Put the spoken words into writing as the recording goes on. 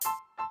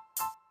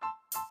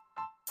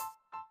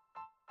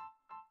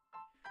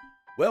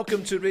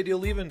Welcome to Radio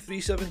Leaving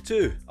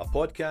 372, a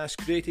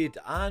podcast created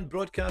and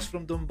broadcast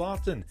from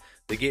Dumbarton,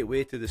 the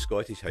gateway to the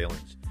Scottish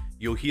Highlands.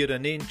 You'll hear a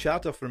inane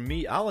chatter from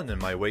me, Alan,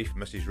 and my wife,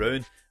 Mrs.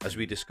 Rowan, as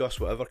we discuss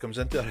whatever comes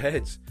into our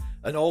heads,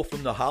 and all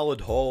from the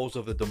hallowed halls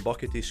of the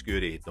Dumbuckety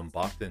Skourie,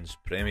 Dumbarton's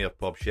premier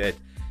pub shed.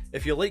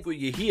 If you like what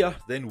you hear,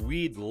 then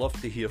we'd love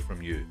to hear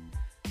from you.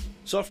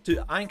 Surf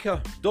to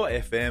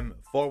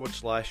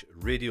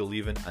anchor.fm/Radio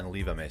Leaving and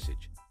leave a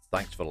message.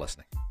 Thanks for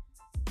listening.